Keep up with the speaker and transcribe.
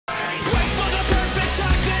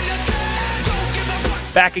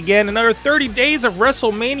Back again, another 30 days of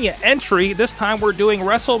WrestleMania entry. This time we're doing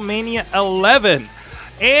WrestleMania 11.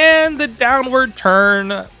 And the downward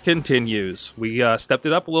turn continues. We stepped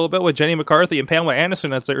it up a little bit with Jenny McCarthy and Pamela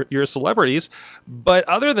Anderson as your celebrities. But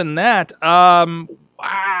other than that, wow.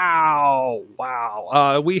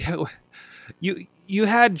 You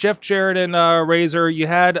had Jeff Jarrett and Razor. You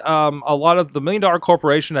had a lot of the $1 Million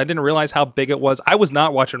Corporation. I didn't realize how big it was. I was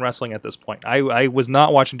not watching wrestling at this point. I was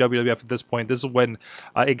not watching WWF at this point. This is when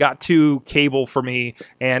it got too cable for me,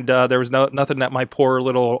 and there was nothing that my poor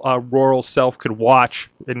little rural self could watch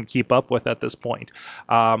and keep up with at this point.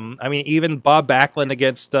 I mean, even Bob Backlund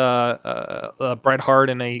against Bret Hart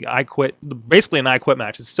in basically an I Quit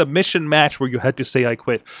match. It's a submission match where you had to say I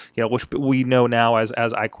quit, which we know now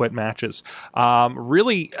as I Quit matches.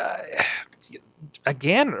 Really,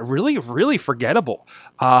 again, really forgettable.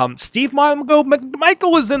 Steve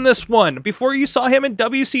Michael was in this one. Before you saw him in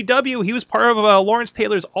WCW, he was part of Lawrence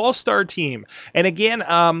Taylor's All-Star team. And again,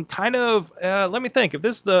 let me think. If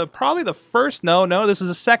this is probably the first, no, this is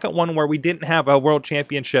the second one where we didn't have a World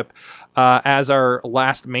Championship as our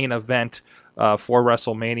last main event for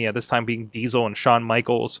WrestleMania, this time being Diesel and Shawn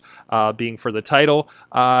Michaels being for the title.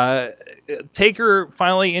 Taker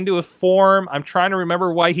finally into a form. I'm trying to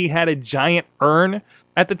remember why he had a giant urn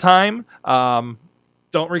at the time. Don't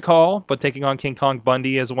recall, but taking on King Kong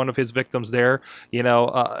Bundy as one of his victims there.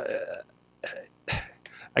 I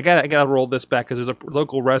gotta roll this back because there's a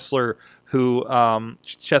local wrestler who,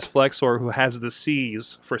 Chess Flexor, who has the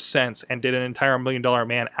C's for sense and did an entire $1 Million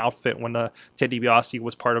Man outfit when Ted DiBiase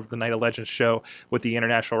was part of the Night of Legends show with the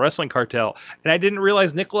International Wrestling Cartel. And I didn't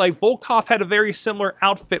realize Nikolai Volkov had a very similar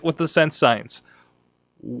outfit with the sense signs.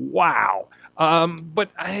 Wow.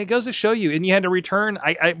 But it goes to show you, and you had to return.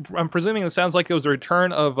 I'm presuming it sounds like it was the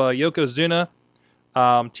return of Yokozuna.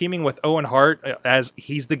 Teaming with Owen Hart as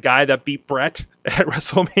he's the guy that beat Brett at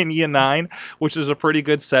WrestleMania 9, which is a pretty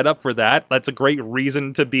good setup for that. That's a great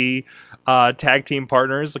reason to be tag team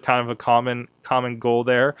partners, kind of a common goal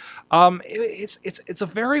there. It's a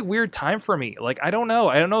very weird time for me. Like, I don't know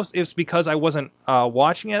if it's because I wasn't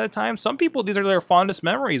watching at the time. Some people, these are their fondest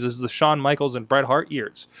memories, is the Shawn Michaels and Bret Hart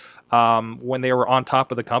years. When they were on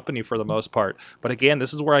top of the company for the most part. But again,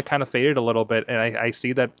 this is where I kind of faded a little bit, and I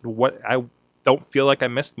see that I don't feel like I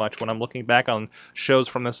missed much when I'm looking back on shows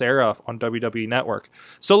from this era on WWE Network.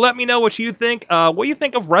 So let me know what you think. What do you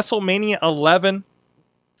think of WrestleMania 11?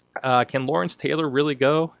 Can Lawrence Taylor really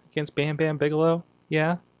go against Bam Bam Bigelow?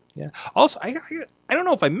 Yeah. Also, I don't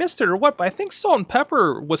know if I missed it or what, but I think Salt and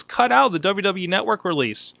Pepper was cut out of the WWE Network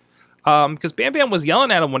release. Because Bam Bam was yelling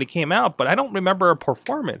at him when he came out, but I don't remember a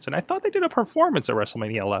performance, and I thought they did a performance at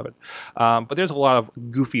WrestleMania 11. But there's a lot of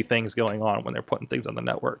goofy things going on when they're putting things on the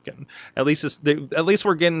network, and at least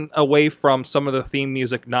we're getting away from some of the theme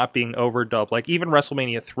music not being overdubbed. Like even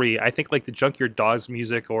WrestleMania 3, I think like the Junkyard Dogs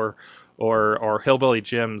music or Hillbilly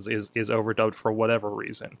Jim's is overdubbed for whatever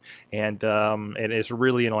reason, and it is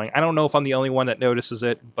really annoying. I don't know if I'm the only one that notices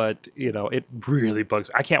it, but it really bugs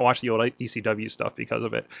me. I can't watch the old ECW stuff because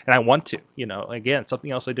of it, and I want to. Again,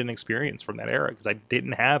 something else I didn't experience from that era because I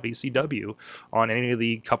didn't have ECW on any of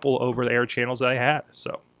the couple over-the-air channels that I had.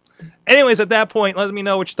 So, anyways, at that point, let me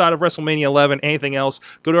know what you thought of WrestleMania 11. Anything else?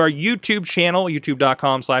 Go to our YouTube channel,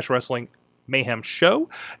 youtube.com/wrestling Mayhem Show,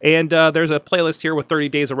 and there's a playlist here with 30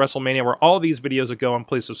 days of WrestleMania where all these videos are going.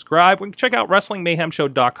 Please subscribe. Check out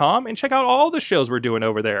WrestlingMayhemShow.com and check out all the shows we're doing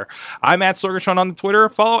over there. I'm at Sorgatron on the Twitter.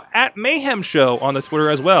 Follow at Mayhem Show on the Twitter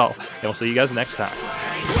as well, and we'll see you guys next time.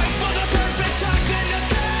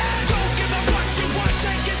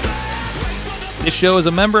 This show is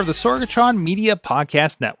a member of the Sorgatron Media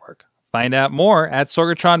Podcast Network. Find out more at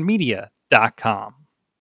sorgatronmedia.com.